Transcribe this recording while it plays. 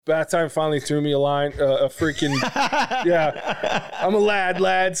Bath Time finally threw me a line, a freaking, yeah. I'm a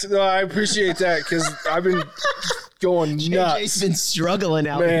lads. No, I appreciate that because I've been going nuts. JJ's been struggling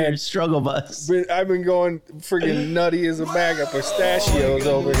out here, struggle bus. I've been going freaking nutty as a bag of pistachios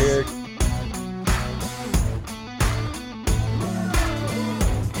over here.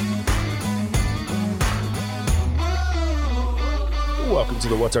 Welcome to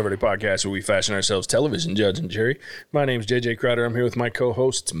the What's Everyday podcast, where we fashion ourselves television judge and jury. My name's JJ Crowder. I'm here with my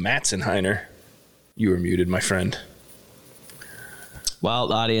co-hosts, Matzenheiner. You are muted, my friend.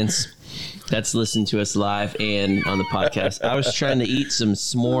 Wild audience that's listening to us live and on the podcast. I was trying to eat some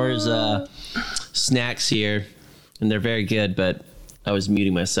s'mores snacks here, and they're very good, but I was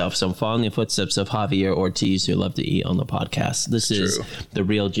muting myself. So I'm following the footsteps of Javier Ortiz, who love to eat on the podcast. This is the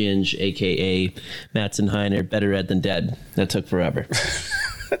real Ginge, a.k.a. Matzenheiner, better read than dead. That took forever.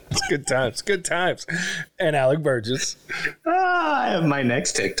 It's good times. And Alec Burgess. I have my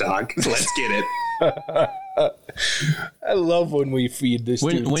next TikTok. Let's get it. I love when we feed this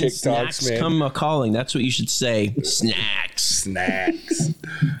dude when TikToks, snacks man. come a-calling, that's what you should say. Snacks.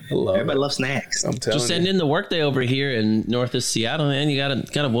 I love Everybody it. loves snacks. I'm telling Just send you. in the workday over here in north of Seattle, man. You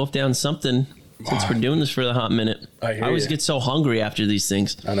gotta wolf down something since we're doing this for the hot minute. I hear always ya. get so hungry after these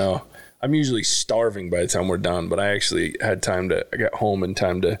things. I know. I'm usually starving by the time we're done, but I actually had I got home in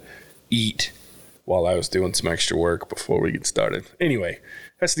time to eat while I was doing some extra work before we get started. Anyway,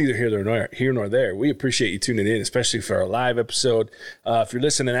 that's neither here nor there. We appreciate you tuning in, especially for our live episode. If you're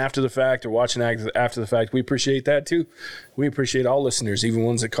listening after the fact or watching after the fact, we appreciate that too. We appreciate all listeners, even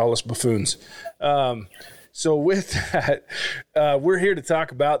ones that call us buffoons. So with that, we're here to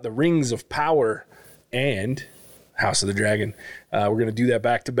talk about the Rings of Power and House of the Dragon. We're going to do that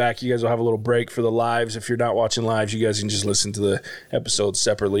back to back. You guys will have a little break for the lives. If you're not watching lives, you guys can just listen to the episodes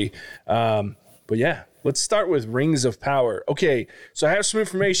separately. But yeah, let's start with Rings of Power. Okay, so I have some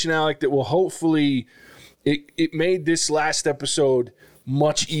information, Alec, that will hopefully, it made this last episode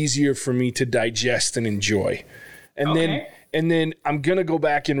much easier for me to digest and enjoy. And then I'm going to go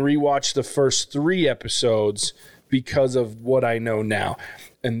back and rewatch the first 3 episodes because of what I know now.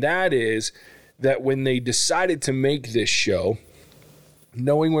 And that is that when they decided to make this show,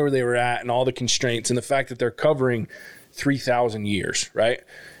 knowing where they were at and all the constraints and the fact that they're covering 3,000 years, right?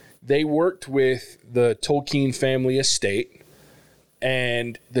 They worked with the Tolkien family estate,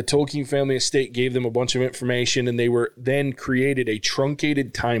 and the Tolkien family estate gave them a bunch of information, and they were then created a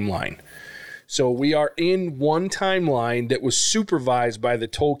truncated timeline. So we are in one timeline that was supervised by the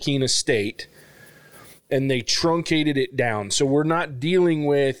Tolkien estate, and they truncated it down. So we're not dealing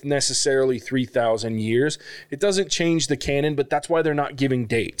with necessarily 3,000 years. It doesn't change the canon, but that's why they're not giving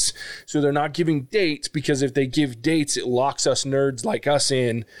dates. So they're not giving dates because if they give dates, it locks us nerds like us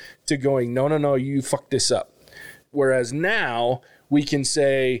in to going, no, you fucked this up. Whereas now we can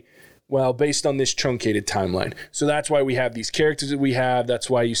say, well, based on this truncated timeline. So that's why we have these characters that we have. That's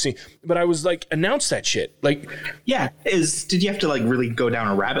why you see. But I was like, announce that shit. Like, Yeah. Did you have to like really go down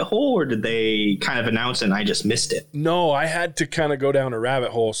a rabbit hole, or did they kind of announce it and I just missed it? no, I had to kind of go down a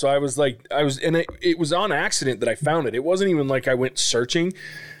rabbit hole. So I was like, it was on accident that I found it. It wasn't even like I went searching.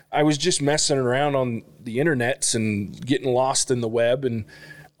 I was just messing around on the internets and getting lost in the web. And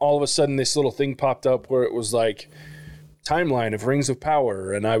all of a sudden this little thing popped up where it was like, timeline of Rings of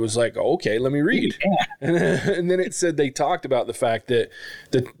Power, and I was like, okay, let me read. And then it said they talked about the fact that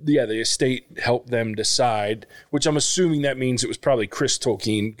the estate helped them decide, which I'm assuming that means it was probably Chris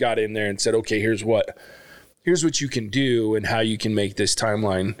Tolkien got in there and said, okay, here's what you can do and how you can make this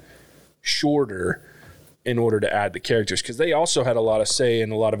timeline shorter in order to add the characters, because they also had a lot of say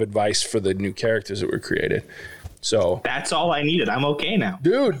and a lot of advice for the new characters that were created. So That's all I needed. I'm okay now.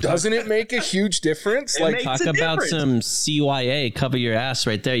 dude, doesn't it make a huge difference? It makes Talk a about difference. some CYA, cover your ass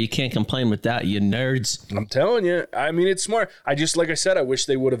right there. You can't complain with that, you nerds. I'm telling you. I mean, it's smart. Like I said, I wish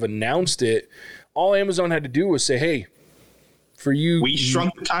they would have announced it. All Amazon had to do was say, hey, for you. We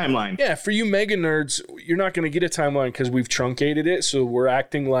shrunk the timeline. Yeah, for you mega nerds, you're not going to get a timeline because we've truncated it. So we're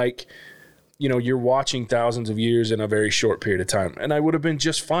acting like, you're watching thousands of years in a very short period of time. And I would have been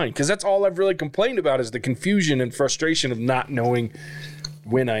just fine, because that's all I've really complained about is the confusion and frustration of not knowing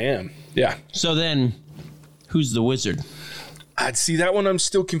when I am. Yeah. So then, who's the wizard? I'd see that one. I'm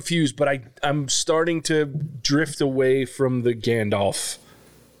still confused, but I'm starting to drift away from the Gandalf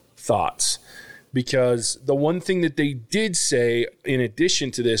thoughts, because the one thing that they did say in addition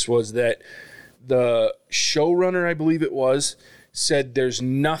to this was that the showrunner, I believe it was, said there's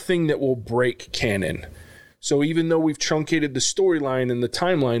nothing that will break canon. So even though we've truncated the storyline and the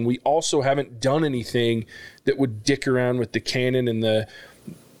timeline, we also haven't done anything that would dick around with the canon and the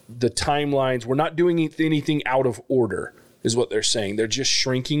timelines. We're not doing anything out of order. is what they're saying. They're just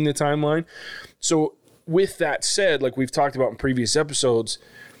shrinking the timeline. So with that said, like we've talked about in previous episodes,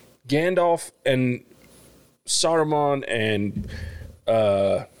 Gandalf and Saruman and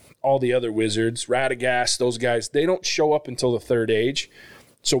all the other wizards, Radagast, those guys, they don't show up until the Third Age.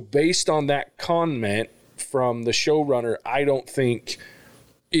 So based on that comment from the showrunner, I don't think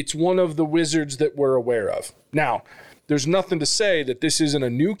it's one of the wizards that we're aware of. Now, there's nothing to say that this isn't a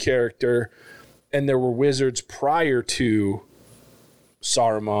new character and there were wizards prior to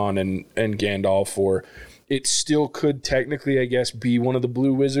Saruman and Gandalf, or it still could technically, I guess, be one of the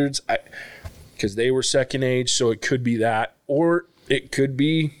blue wizards because they were Second Age, so it could be that. Or it could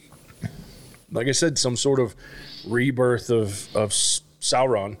be, like I said, some sort of rebirth of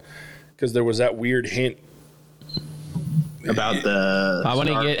Sauron, because there was that weird hint about the. I want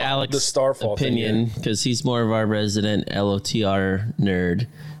to get Alex's the Starfall opinion because he's more of our resident LOTR nerd.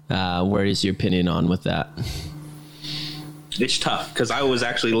 Where is your opinion on with that? It's tough because I was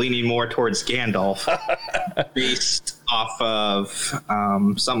actually leaning more towards Gandalf based off of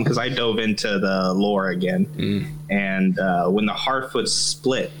something, because I dove into the lore again. And when the Harfoots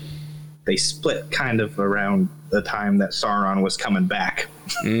split, they split kind of around the time that Sauron was coming back.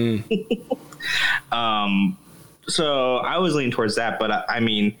 So I was leaning towards that, but I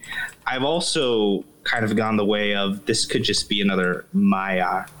mean, I've also kind of gone the way of this could just be another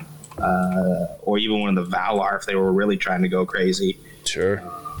Maya, or even one of the Valar if they were really trying to go crazy. Sure.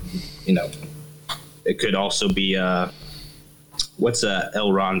 You know, it could also be what's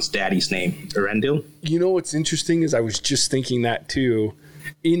Elrond's daddy's name? Erendil? You know what's interesting is I was just thinking that too.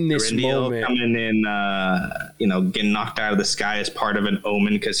 In this moment, coming in, getting knocked out of the sky as part of an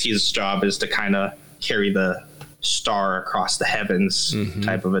omen, because his job is to kind of carry the star across the heavens,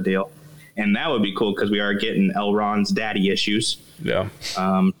 type of a deal. And that would be cool because we are getting Elrond's daddy issues,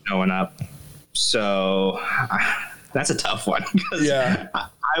 showing up. So that's a tough one. Yeah,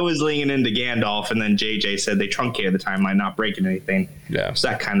 I was leaning into Gandalf, and then JJ said they truncated the timeline, not breaking anything. Yeah, so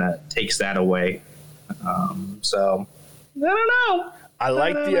that kind of takes that away. So I don't know. I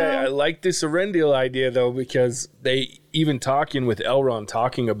like this Erendil idea though, because they even talking with Elrond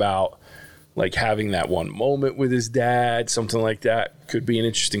talking about like having that one moment with his dad, something like that could be an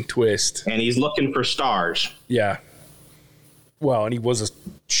interesting twist. And he's looking for stars. Yeah. Well, and he was a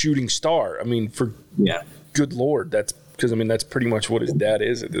shooting star. I mean, good Lord, that's because that's pretty much what his dad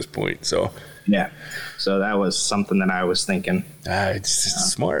is at this point. So yeah, so that was something that I was thinking. It's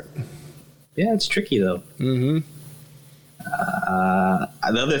smart. Yeah, it's tricky though. The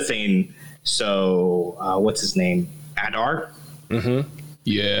other thing, so what's his name? Adar?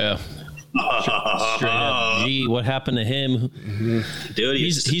 Yeah. Straight up. Gee, what happened to him? Dude,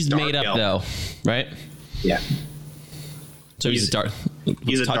 he's made up though, right? Yeah. So he's a dark.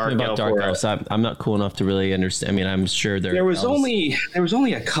 He's a dark elf. Dark elves. I'm not cool enough to really understand. I mean, I'm sure there was only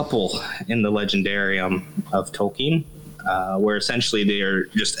a couple in the Legendarium of Tolkien, where essentially they are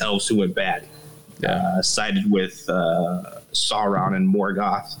just elves who went bad. Sided with Sauron and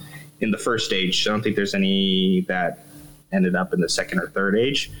Morgoth in the First Age. I don't think there's any that ended up in the Second or Third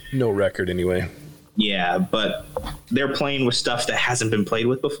Age. No record anyway. Yeah, but they're playing with stuff that hasn't been played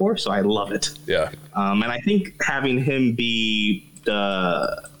with before, so I love it. Yeah. And I think having him be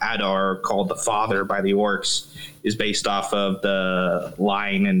the Adar called the Father by the orcs is based off of the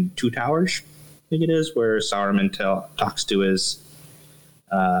line in Two Towers, I think it is, where Saruman talks to his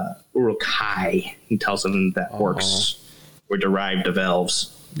Uruk-hai and tells him that orcs were derived of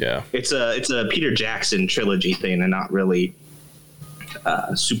elves. Yeah, it's a Peter Jackson trilogy thing, and not really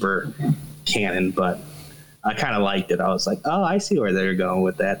super canon, but I kind of liked it. I was like, oh, I see where they're going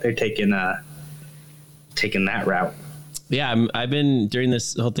with that. They're taking that route. Yeah, I've been during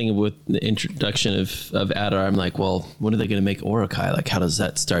this whole thing with the introduction of Adar. I'm like, well, when are they going to make Uruk-hai? Like, how does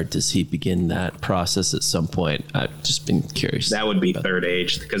that start? Does he begin that process at some point? I've just been curious. That would be Third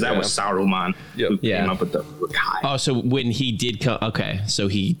Age, because that was Saruman who came up with the Uruk-hai. Oh, so when he did come, okay, so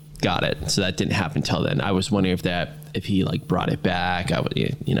he got it. So that didn't happen till then. I was wondering if he like brought it back. I would,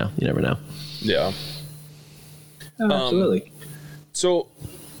 you never know. Yeah. Absolutely. So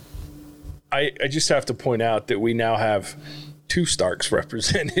I just have to point out that we now have two Starks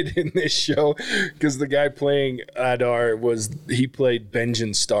represented in this show, because the guy playing Adar he played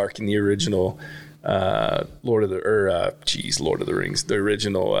Benjen Stark in the original Lord of the Rings, the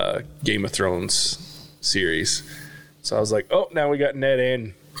original Game of Thrones series. So I was like, oh, now we got Ned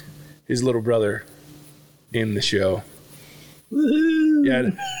and his little brother in the show. Woo-hoo.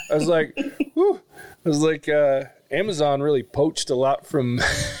 Yeah, I was like, whew. I was like, Amazon really poached a lot from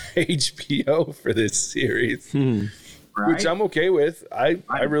HBO for this series, which I'm okay with. I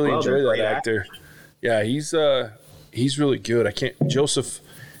really enjoy that actor. Yeah, he's He's really good. I can't Joseph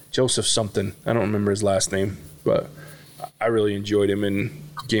something. I don't remember his last name, but I really enjoyed him in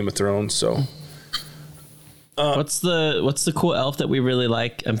Game of Thrones. So, What's the cool elf that we really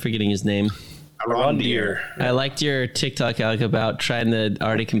like? I'm forgetting his name. Arondir. I liked your TikTok, Alec, about trying to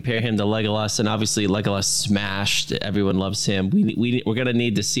already compare him to Legolas, and obviously Legolas smashed. Everyone loves him. We're gonna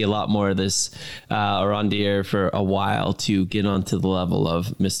need to see a lot more of this Arondir for a while to get onto the level of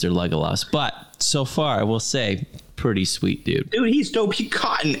Mr. Legolas. But so far, I will say, pretty sweet dude. Dude, he's dope. He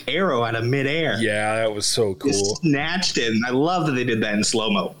caught an arrow out of midair. yeah, that was so cool. Just snatched it. And I love that they did that in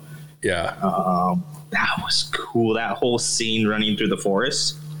slow-mo. Yeah, That was cool. That whole scene running through the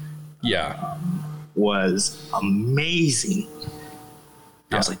forest yeah. was amazing.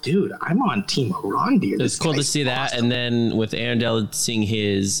 I was like, dude, I'm on Team Arondir. It's cool to see that, and then with Arendelle seeing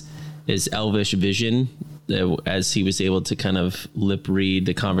his elvish vision, as he was able to kind of lip read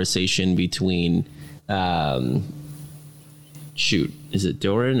the conversation between, is it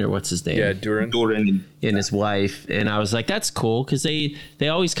Doran or what's his name? Yeah, Durin. Doran. And his wife, and I was like, that's cool, because they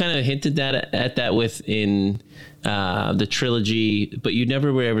always kind of hinted at that within the trilogy, but you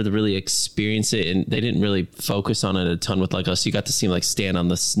never were able to really experience it, and they didn't really focus on it a ton with Legolas. You got to see him like stand on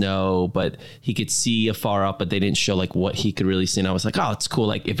the snow, but he could see afar up, but they didn't show like what he could really see. And I was like, oh, it's cool.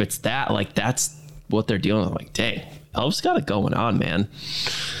 Like if it's that, like that's what they're dealing with. I'm like, dang, Elf's got it going on, man.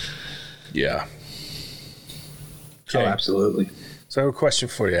 Yeah. Oh, absolutely. So I have a question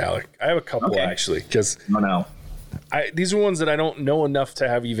for you, Alec. I have a couple actually, because No. these are ones that I don't know enough to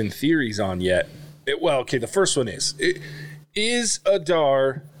have even theories on yet. The first one is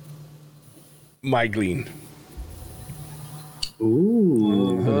Adar Maeglin?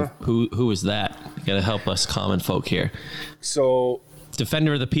 Ooh. Who is that? You gotta help us common folk here. So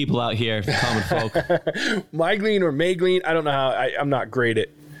Defender of the people out here, common folk. Maeglin or Maeglin, I don't know how. I'm not great at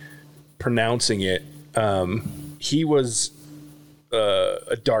pronouncing it. He was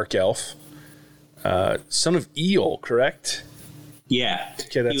a dark elf, son of Eel, correct? Yeah.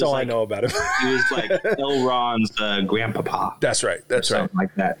 Okay, that's all I know about him. He was like Elrond's grandpapa. That's right. That's right. Something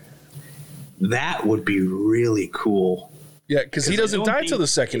like that. That would be really cool. Yeah, because he doesn't die till the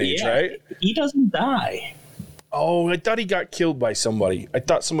second age, right? He doesn't die. Oh, I thought he got killed by somebody. I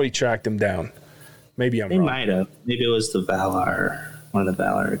thought somebody tracked him down. Maybe I'm They wrong. might have. Maybe it was the Valar, one of the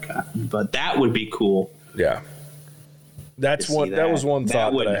Valar guys. But that would be cool. Yeah. That's To one. see That that. was one That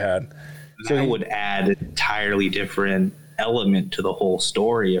thought would- that I had. That would add an entirely different element to the whole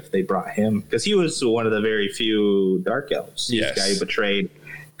story if they brought him. Because he was one of the very few Dark Elves. He's Yes. the guy who betrayed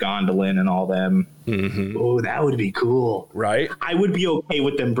Gondolin and all them. Mm-hmm. Oh, that would be cool. Right. I would be okay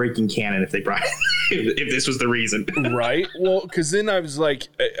with them breaking canon if they brought if this was the reason. Right. Well, because then I was like,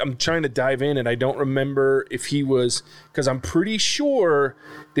 I'm trying to dive in, and I don't remember if he was, because I'm pretty sure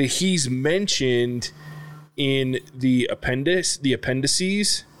that he's mentioned in the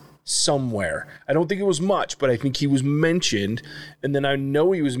appendices somewhere. I don't think it was much, but I think he was mentioned, and then I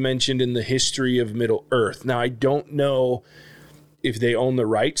know he was mentioned in the history of Middle Earth. Now I don't know if they own the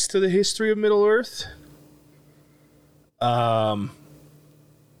rights to the history of Middle Earth.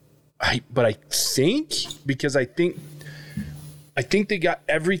 But I think, because I think they got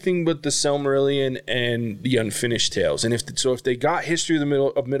everything but the Silmarillion and the Unfinished Tales. And if they got history of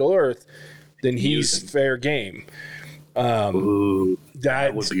Middle Earth, then he's fair game. Ooh,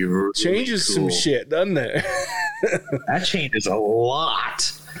 That would be really changes cool. some shit, doesn't it? That changes a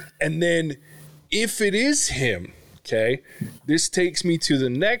lot. And then if it is him, okay, this takes me to the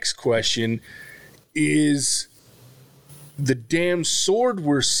next question: is the damn sword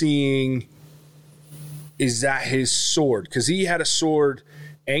we're seeing, is that his sword? Because he had a sword,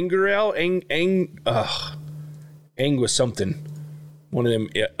 Angarel, Ang was something, one of them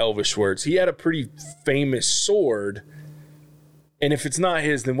elvish words. He had a pretty famous sword, and if it's not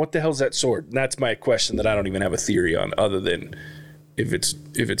his, then what the hell's that sword? And that's my question that I don't even have a theory on, other than if it's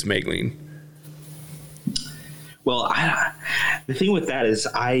Maeglin. Well, the thing with that is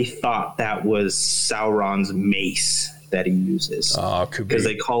I thought that was Sauron's mace that he uses. Could be. Because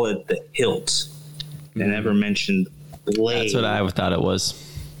they call it the hilt. They never mentioned blade. That's what I thought it was.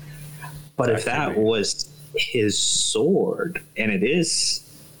 But if that was his sword, and it is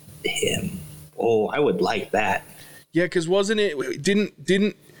him, I would like that. Yeah, because wasn't it?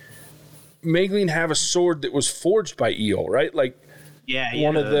 Didn't Maeglin have a sword that was forged by Eel, right? Like Yeah, he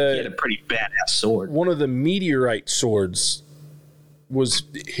One had of the- he had a pretty badass sword. one of the meteorite swords was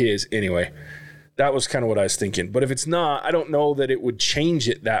his. Anyway, that was kind of what I was thinking. But if it's not, I don't know that it would change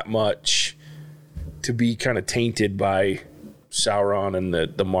it that much to be kind of tainted by Sauron and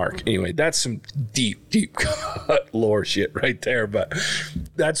the Mark. Anyway, that's some deep lore shit right there. But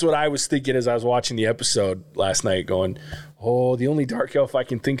that's what I was thinking as I was watching the episode last night, going, oh, the only dark elf I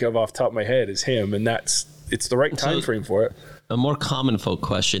can think of off the top of my head is him, and it's the right time frame for it. A more common folk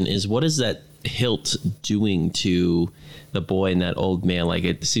question is, what is that hilt doing to the boy and that old man? Like,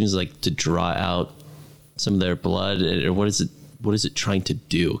 it seems like to draw out some of their blood, or what is it trying to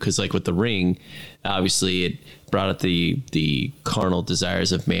do? Because like with the ring, obviously it brought out the carnal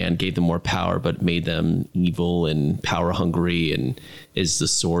desires of man, gave them more power, but made them evil and power hungry. And is the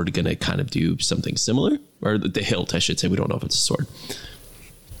sword going to kind of do something similar? Or the hilt, I should say. We don't know if it's a sword.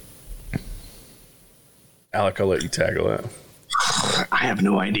 Alec, I'll let you tackle that. I have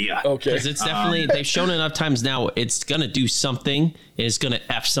no idea. Okay. Because it's definitely, they've shown enough times now, it's going to do something, and it's going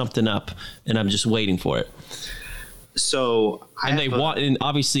to F something up, and I'm just waiting for it. So and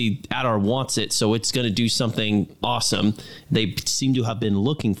obviously Adar wants it, so it's going to do something awesome. They seem to have been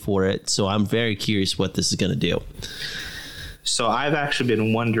looking for it, so I'm very curious what this is going to do. So I've actually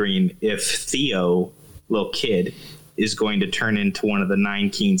been wondering if Theo, little kid, is going to turn into one of the 9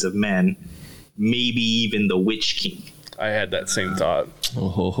 kings of men, maybe even the Witch King. I had that same thought. Oh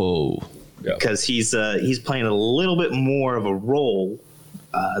ho ho! Because he's playing a little bit more of a role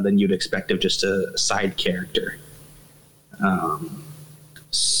than you'd expect of just a side character.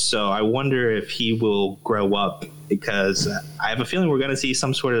 So I wonder if he will grow up, because I have a feeling we're going to see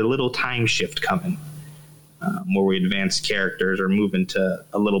some sort of little time shift coming, where we advance characters or move into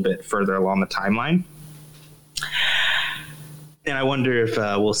a little bit further along the timeline. And I wonder if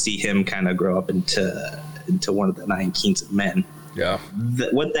we'll see him kind of grow up into one of the 9 kings of men. Yeah.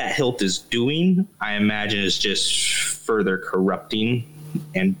 What that hilt is doing, I imagine, is just further corrupting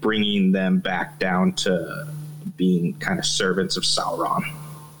and bringing them back down to being kind of servants of Sauron.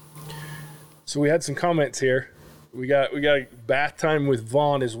 So we had some comments here. We got Bath Time with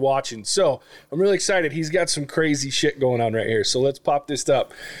Vaughn is watching. So I'm really excited. He's got some crazy shit going on right here. So let's pop this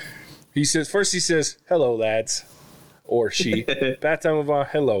up. He says, hello, lads. Or she. Bath Time with Vaughn.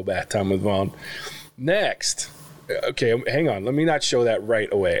 Hello, Bath Time with Vaughn. Next. Okay, hang on. Let me not show that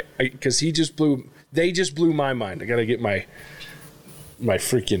right away. Because they just blew my mind. I got to get my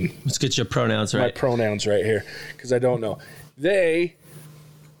freaking... Let's get your pronouns right. My pronouns right here. Because I don't know. They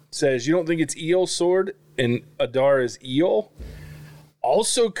says, you don't think it's Eol's sword and Adar is Eol?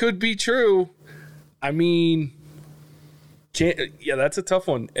 Also could be true. I mean... that's a tough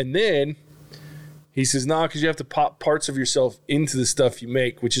one. And then... he says, nah, because you have to pop parts of yourself into the stuff you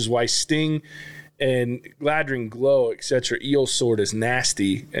make, which is why Sting and Gladring glow, etc. Eol's sword is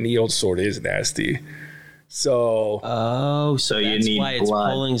nasty, and Eol's sword is nasty. So... oh, so you that's need why blood.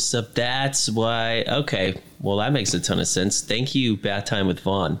 It's pulling stuff. That's why... okay. Well, that makes a ton of sense. Thank you, Bath Time with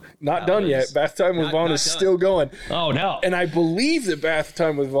Vaughn. Not done yet. Bath Time with Vaughn is still going. Oh, no. And I believe that Bath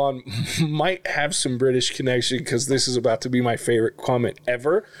Time with Vaughn might have some British connection, because this is about to be my favorite comment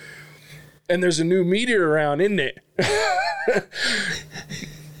ever. And there's a new meteor around, isn't it?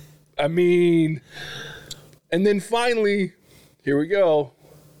 I mean, and then finally, here we go.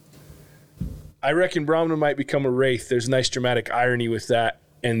 I reckon Brahma might become a wraith. There's nice dramatic irony with that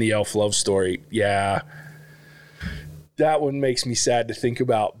and the elf love story. Yeah. That one makes me sad to think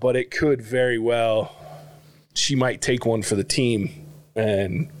about, but it could very well. She might take one for the team.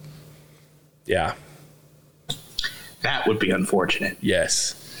 And yeah. That would be unfortunate.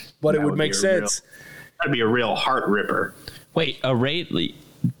 Yes. But it would make sense. That'd be a real heart ripper. Wait, a wraith?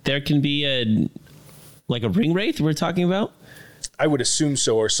 There can be a ring wraith we're talking about? I would assume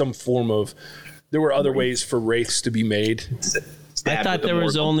so, or some form of... there were other ways for wraiths to be made. I thought there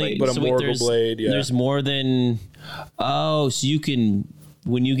was only... but a Morgul blade, yeah. There's more than... oh, so you can...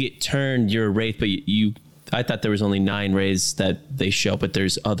 when you get turned, you're a wraith, but you... I thought there was only 9 wraiths that they show, but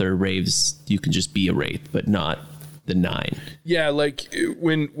there's other wraiths. You can just be a wraith, but not the 9. Yeah, like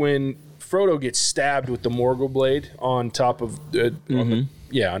when Frodo gets stabbed with the Morgul blade on top of...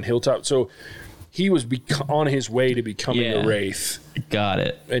 on Hilltop. So he was on his way to becoming a wraith. Got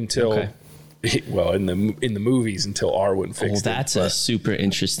it. Until... okay. Well, in the movies, until Arwen fixed it. Well, that's a super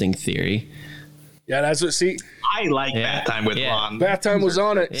interesting theory. Yeah, that's what... see... I like Bath Time with Vaughn. Bath Time was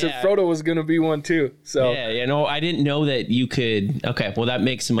on it, so Frodo was going to be one too. So I didn't know that you could... okay, well, that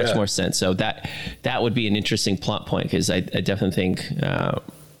makes much more sense. So that would be an interesting plot point, because I definitely think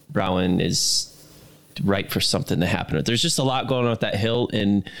Brouwen is right for something to happen. There's just a lot going on with that hill,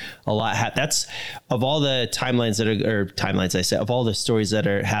 and a lot that's of all the of all the stories that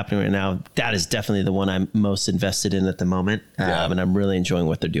are happening right now, that is definitely the one I'm most invested in at the moment. And I'm really enjoying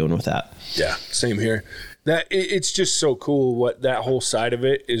what they're doing with that. Yeah, same here. That it's just so cool. What that whole side of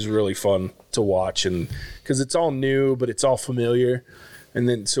it is really fun. to watch, and because it's all new, but it's all familiar. And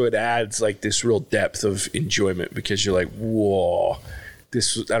then so it adds like this real depth of enjoyment because you're like, whoa,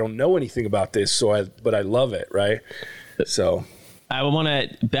 I don't know anything about this, but I love it, right? So I want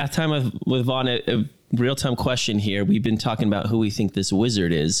to bath time with Vaughn. A real-time question here. We've been talking about who we think this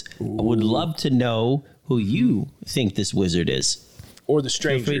wizard is. Ooh. I would love to know who you think this wizard is. Or the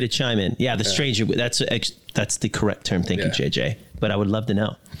stranger. Feel free to chime in. Yeah, the stranger. That's the correct term. Thank you, JJ. But I would love to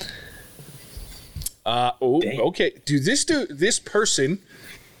know. Okay. This person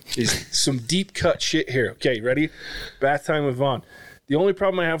is some deep cut shit here. Okay, ready? Bath time with Vaughn. The only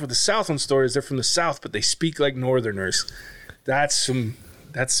problem I have with the Southland story is they're from the South, but they speak like Northerners. That's some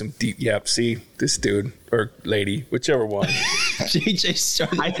deep. Yep. See, this dude or lady, whichever one. JJ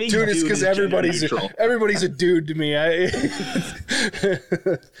started. I think dude, it's because everybody's a dude to me.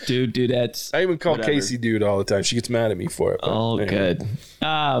 Dude, that's. I even call whatever. Casey dude all the time. She gets mad at me for it. Oh, anyway. Good.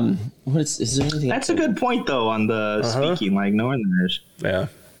 Is there anything? That's a good point though on the speaking like Northerners. Yeah.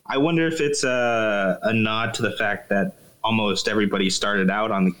 I wonder if it's a nod to the fact that almost everybody started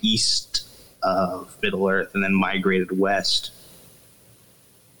out on the east of Middle Earth and then migrated west.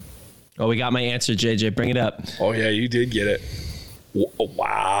 Oh, we got my answer, JJ. Bring it up. Oh, yeah, you did get it.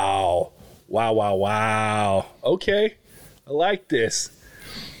 Wow. Okay. I like this.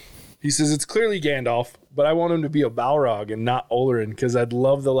 He says it's clearly Gandalf, but I want him to be a Balrog and not Olorin because I'd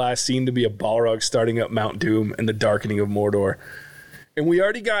love the last scene to be a Balrog starting up Mount Doom and the darkening of Mordor. And we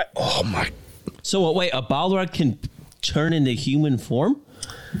already got... Oh, my... So, wait, a Balrog can turn into human form?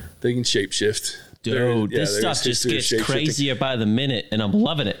 They can shapeshift. Dude, this stuff just gets crazier by the minute, and I'm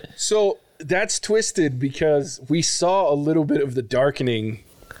loving it. So that's twisted because we saw a little bit of the darkening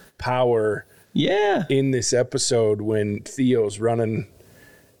power in this episode when Theo's running,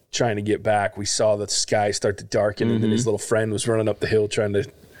 trying to get back. We saw the sky start to darken, and then his little friend was running up the hill trying to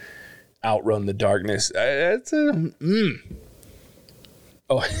outrun the darkness. That's a...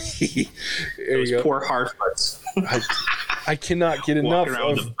 Oh, those poor Harfoots. I cannot get enough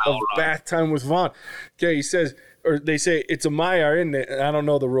of bath time with Vaughn. Okay, he says, or they say it's a Maiar, isn't it? I don't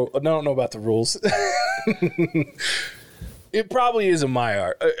know the rule. I don't know about the rules. It probably is a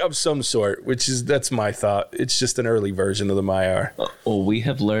Maiar of some sort, that's my thought. It's just an early version of the Maiar. Well, we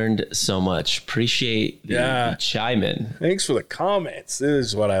have learned so much. Appreciate the chime in. Thanks for the comments. This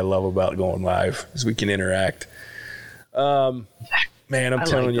is what I love about going live, is we can interact. Man, I'm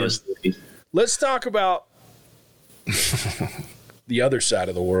telling you. Let's talk about the other side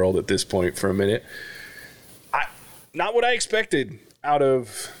of the world at this point for a minute. Not what I expected out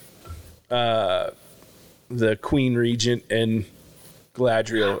of the Queen Regent and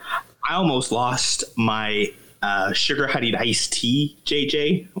Galadriel. I almost lost my sugar honeyed iced tea,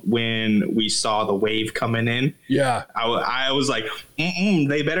 JJ, when we saw the wave coming in. Yeah. I was like,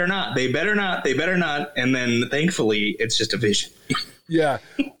 they better not. And then thankfully, it's just a vision. Yeah.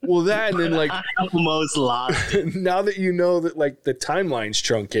 Well, that and then like I almost lost it. Now that you know that like the timeline's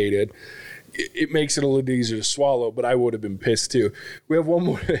truncated, it makes it a little easier to swallow, but I would have been pissed too. We have one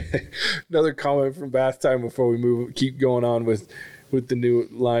more, another comment from Bath Time before we keep going on with the new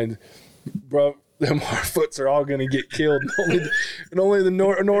line. Bro, them Harfoots are all going to get killed, and only the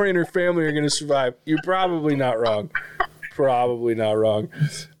Nori and her family are going to survive. You're probably not wrong.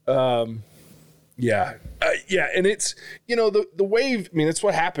 Yeah. And it's, the wave, I mean, that's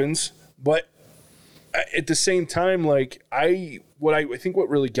what happens, but at the same time, like I think what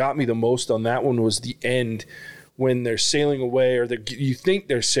really got me the most on that one was the end when they're sailing away, or you think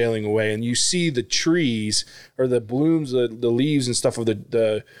they're sailing away, and you see the trees or the blooms, the leaves and stuff of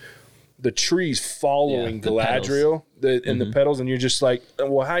the trees following Galadriel and the petals, and you're just like,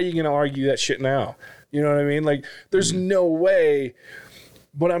 well, how are you going to argue that shit now? You know what I mean? Like, there's no way.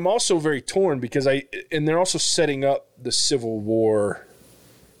 But I'm also very torn because they're also setting up the Civil War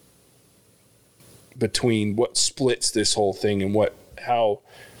between what splits this whole thing and how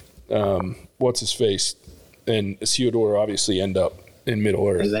what's his face and Isildur obviously end up in Middle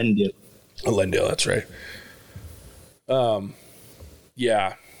Earth. Elendil, that's right.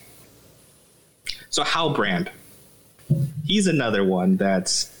 Yeah. So Halbrand, he's another one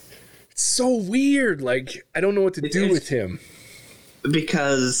that's so weird. Like, I don't know what to do with him.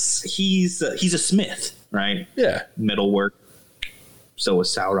 Because he's a smith, right? Yeah. Metal work. So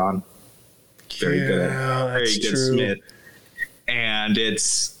is Sauron. Very good smith. And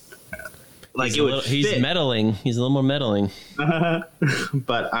it's like he's meddling. He's a little more meddling.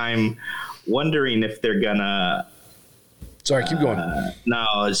 But I'm wondering if they're gonna. Sorry, keep going. No,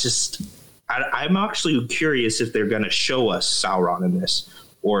 it's just I'm actually curious if they're gonna show us Sauron in this,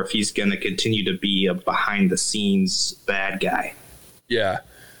 or if he's gonna continue to be a behind the scenes bad guy. Yeah.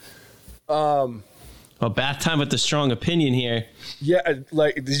 Well, bath time with the strong opinion here. Yeah,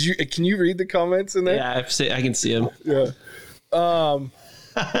 like, can you read the comments in there? Yeah, I can see them. Yeah.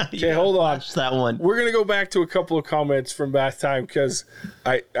 Okay, hold on. Watch that one. We're going to go back to a couple of comments from bath time because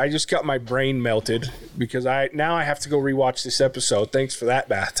I just got my brain melted because now I have to go rewatch this episode. Thanks for that,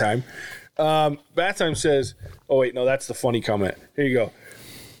 bath time. Bath time says, oh, wait, no, that's the funny comment. Here you go.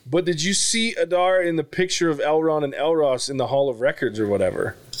 But did you see Adar in the picture of Elrond and Elros in the Hall of Records or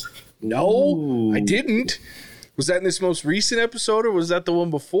whatever? No, I didn't. Was that in this most recent episode or was that the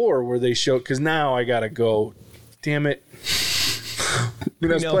one before where they showed? Because now I got to go. Damn it. I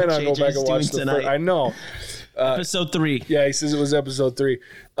was planning on going back and watch the first. I know. Episode 3. Yeah, he says it was episode 3.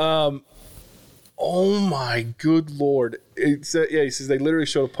 Oh my good Lord. He says they literally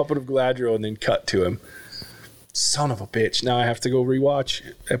showed a puppet of Galadriel and then cut to him. Son of a bitch. Now I have to go rewatch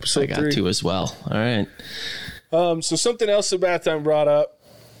episode 3. I got to as well. All right. So something else that Bath Time brought up.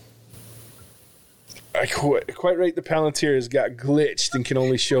 I quite rate the Palantir has got glitched and can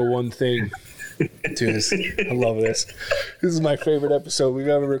only show one thing. Dude, I love this. This is my favorite episode we've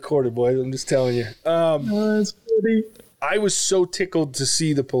ever recorded, boys. I'm just telling you. That's funny. I was so tickled to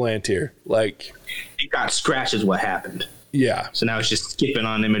see the Palantir. Like, it got scratched is what happened. Yeah. So now it's just skipping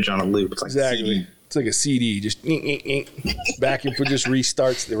on image on a loop. It's like exactly. CD. It's like a CD. Just back and just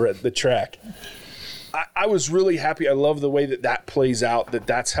restarts the track. I was really happy. I love the way that plays out.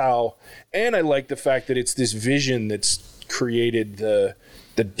 That's how, and I like the fact that it's this vision that's created the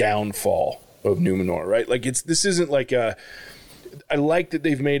downfall of Numenor, right? Like this isn't like I like that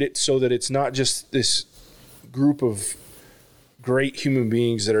they've made it so that it's not just this group of great human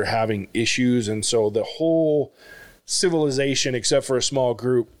beings that are having issues, and so the whole civilization, except for a small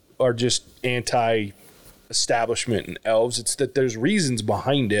group, are just anti-establishment and elves. It's that there's reasons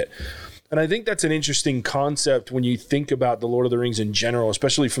behind it. And I think that's an interesting concept when you think about the Lord of the Rings in general,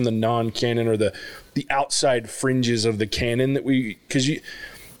 especially from the non-canon or the outside fringes of the canon because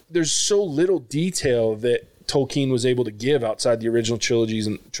there's so little detail that Tolkien was able to give outside the original trilogy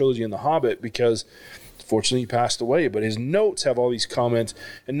and The Hobbit because fortunately he passed away, but his notes have all these comments.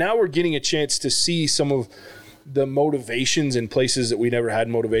 And now we're getting a chance to see some of the motivations in places that we never had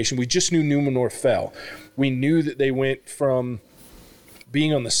motivation. We just knew Numenor fell. We knew that they went from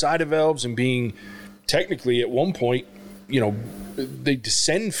being on the side of elves and being technically at one point, they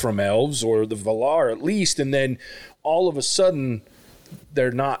descend from elves or the Valar at least, and then all of a sudden they're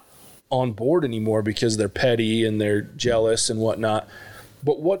not on board anymore because they're petty and they're jealous and whatnot.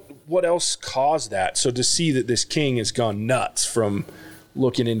 But what else caused that? So to see that this king has gone nuts from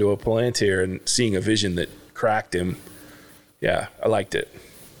looking into a Palantir and seeing a vision that cracked him, yeah, I liked it.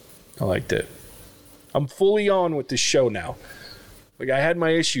 I'm fully on with this show now. Like, I had my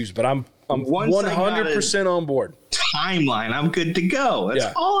issues, but I'm 100% on board. Timeline, I'm good to go.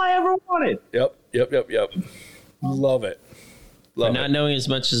 That's all I ever wanted. Yep. Love it. Not knowing as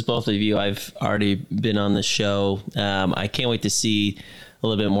much as both of you, I've already been on the show. I can't wait to see a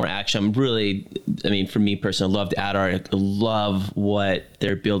little bit more action. I'm really, for me personally, I loved Adar. I love what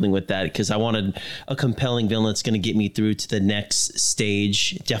they're building with that because I wanted a compelling villain that's going to get me through to the next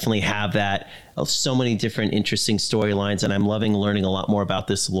stage. Definitely have that. So many different interesting storylines, and I'm loving learning a lot more about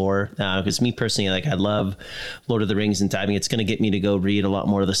this lore. Because me personally, I love Lord of the Rings and diving. It's going to get me to go read a lot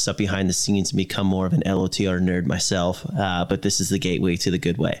more of the stuff behind the scenes and become more of an LOTR nerd myself. But this is the gateway to the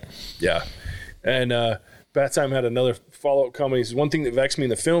good way. Yeah, and Bath Time had another follow-up comment. He says, one thing that vexed me in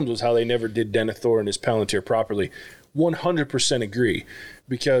the films was how they never did Denethor and his Palantir properly. 100% agree,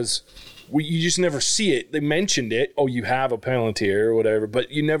 because you just never see it. They mentioned it. Oh, you have a Palantir or whatever,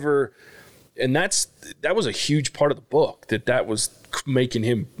 but you never. And that was a huge part of the book, that was making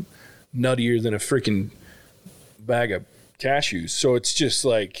him nuttier than a freaking bag of cashews. So it's just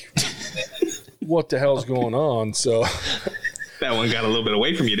like, what the hell's going on? So that one got a little bit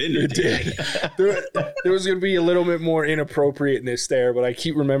away from you, didn't it? It did. There was going to be a little bit more inappropriateness there, but I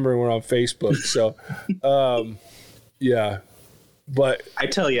keep remembering we're on Facebook. So, yeah. But I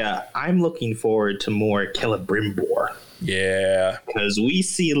tell you, I'm looking forward to more Celebrimbor. Yeah. Because we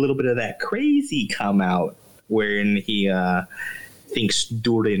see a little bit of that crazy come out wherein he thinks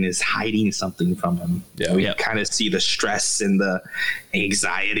Durin is hiding something from him. Yeah. We kind of see the stress and the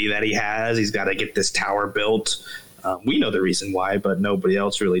anxiety that he has. He's got to get this tower built. We know the reason why, but nobody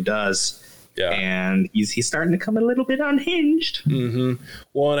else really does. Yeah. And he's starting to come a little bit unhinged. Mm-hmm.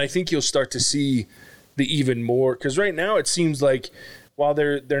 Well, and I think you'll start to see the even more, because right now it seems like while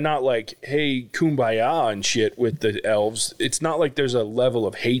they're not like, hey, kumbaya and shit with the elves, it's not like there's a level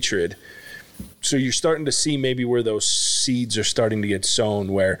of hatred. So you're starting to see maybe where those seeds are starting to get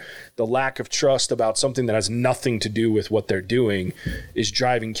sown where the lack of trust about something that has nothing to do with what they're doing is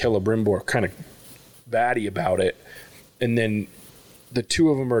driving Celebrimbor kind of batty about it. And then the two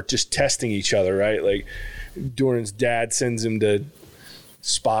of them are just testing each other, right? Like Doran's dad sends him to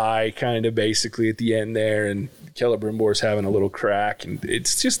spy kind of basically at the end there, and Celebrimbor's having a little crack, and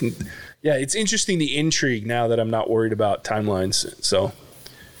it's just, yeah, it's interesting, the intrigue now that I'm not worried about timelines. So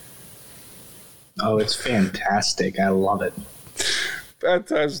it's fantastic. I love it. That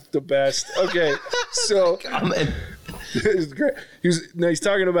time's the best. Okay, so this is great. He's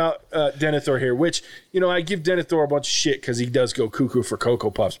talking about Denethor here, which, I give Denethor a bunch of shit because he does go cuckoo for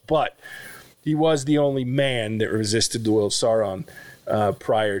Cocoa Puffs, but he was the only man that resisted the will of Sauron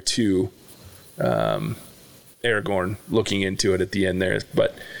prior to Aragorn looking into it at the end there.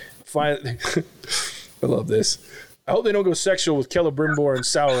 But finally, I love this. I hope they don't go sexual with Celebrimbor and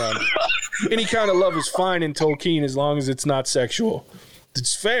Sauron. Any kind of love is fine in Tolkien as long as it's not sexual.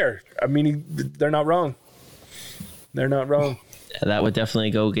 It's fair. I mean, they're not wrong. They're not wrong. That would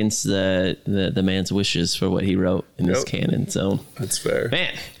definitely go against the man's wishes for what he wrote in this canon. So that's fair.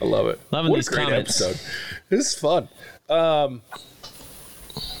 Man, I love it. Loving what these a great comments. Episode. This is fun.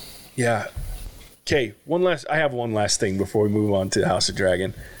 Yeah. Okay. I have one last thing before we move on to House of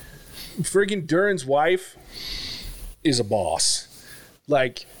Dragon. Friggin' Durin's wife is a boss.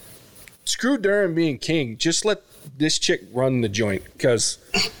 Like, screw Durin being king. Just let this chick run the joint, because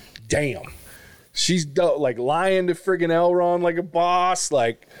damn. She's like lying to friggin' Elrond like a boss,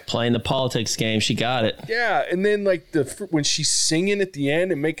 like playing the politics game. She got it. Yeah, and then like when she's singing at the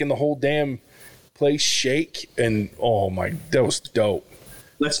end and making the whole damn place shake, and oh my, that was dope.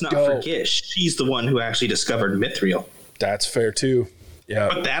 Let's not forget, she's the one who actually discovered Mithril. That's fair too. Yeah,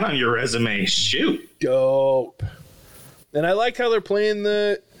 put that on your resume. Shoot, dope. And I like how they're playing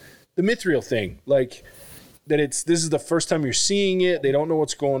the Mithril thing, like. That this is the first time you're seeing it. They don't know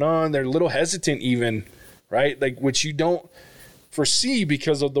what's going on. They're a little hesitant even, right? Like, which you don't foresee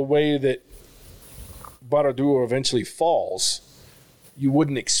because of the way that Barad-dûr eventually falls. You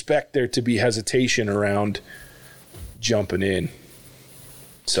wouldn't expect there to be hesitation around jumping in.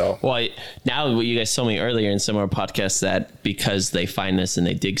 So, well, now what you guys told me earlier in some of our podcasts, that because they find this and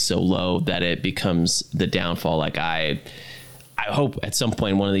they dig so low that it becomes the downfall. Like I hope at some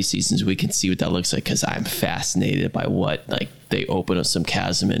point in one of these seasons we can see what that looks like, because I'm fascinated by what, like, they open up some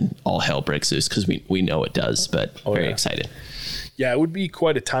chasm and all hell breaks loose, because we know it does, but very excited. Yeah, it would be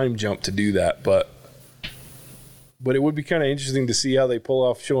quite a time jump to do that, but it would be kind of interesting to see how they pull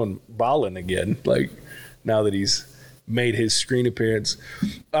off showing Balin again, like, now that he's made his screen appearance.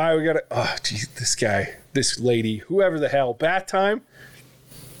 All right, we got to, oh, geez, this guy, this lady, whoever the hell, Bath Time,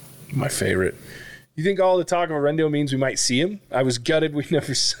 my favorite. You think all the talk of Arendelle means we might see him? I was gutted we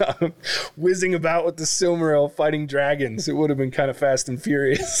never saw him whizzing about with the Silmaril fighting dragons. It would have been kind of Fast and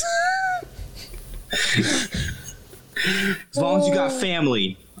Furious. As long as you got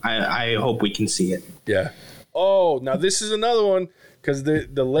family, I hope we can see it. Yeah. Oh, now this is another one, because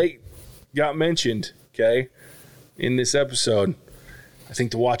the lake got mentioned, okay, in this episode. I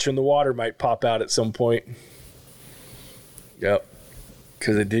think the Watcher in the Water might pop out at some point. Yep.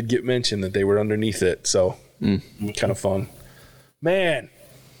 Because it did get mentioned that they were underneath it, so kind of fun. Man,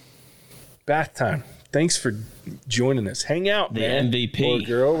 Bath Time. Thanks for joining us. Hang out, man. The MVP. Boy,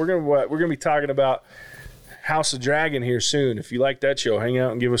 girl, we're gonna be talking about House of Dragon here soon. If you like that show, hang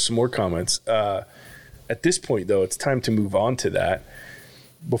out and give us some more comments. At this point, though, it's time to move on to that.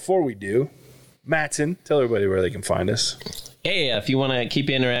 Before we do, Mattson, tell everybody where they can find us. Hey, if you want to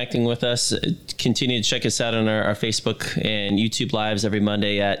keep interacting with us, continue to check us out on our Facebook and YouTube lives every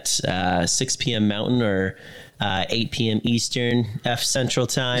Monday at 6 p.m. Mountain or 8 p.m. Eastern, F Central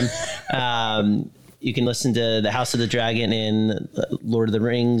Time. You can listen to the House of the Dragon and Lord of the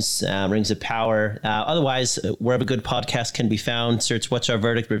Rings, Rings of Power. Otherwise, wherever good podcasts can be found, search What's Our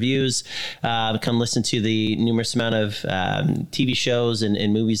Verdict Reviews. Come listen to the numerous amount of TV shows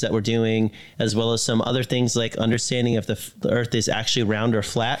and movies that we're doing, as well as some other things like understanding if the Earth is actually round or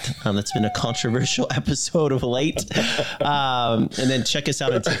flat. That's been a controversial episode of late. And then check us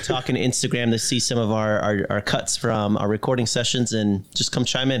out on TikTok and Instagram to see some of our cuts from our recording sessions, and just come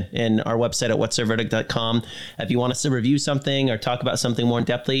chime in. And our website at whatsourverdict.com. If you want us to review something or talk about something more in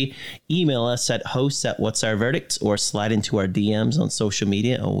depthly, email us at hosts@whatsourverdict or slide into our DMs on social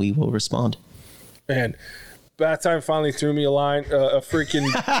media and we will respond. Man, Bath Time finally threw me a line, a freaking,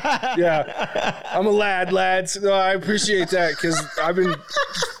 yeah, I'm a lads. No, I appreciate that, because I've been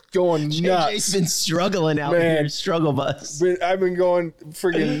going nuts. JJ's been struggling out here, struggle bus. I've been going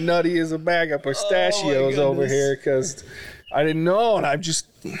freaking nutty as a bag of pistachios over here, because I didn't know, and I'm just.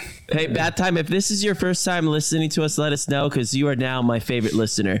 Hey, Bad Time, if this is your first time listening to us, let us know, because you are now my favorite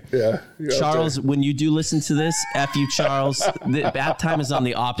listener. Yeah. Charles, when you do listen to this, F you, Charles. Bad Time is on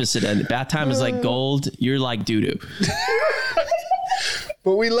the opposite end. Bad Time is like gold. You're like doo-doo.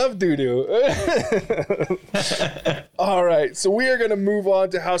 But we love doo-doo. All right, so we are going to move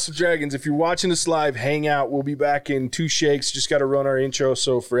on to House of Dragons. If you're watching this live, hang out. We'll be back in 2 shakes. Just got to run our intro,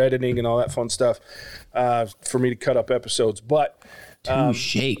 so for editing and all that fun stuff, for me to cut up episodes. But 2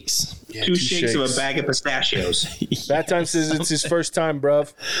 shakes. Yeah, 2 shakes of a bag of pistachios. That time says it's his first time,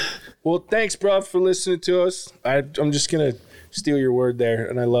 bruv. Well, thanks, bruv, for listening to us. I'm just going to steal your word there,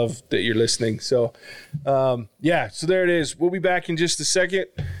 and I love that you're listening. So, so there it is. We'll be back in just a second.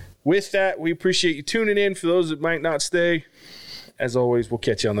 With that, we appreciate you tuning in. For those that might not stay, as always, we'll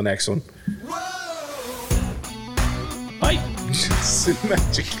catch you on the next one. Bye.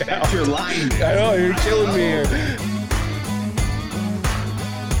 Cinemagic out. That's your line. I know, you're killing me here.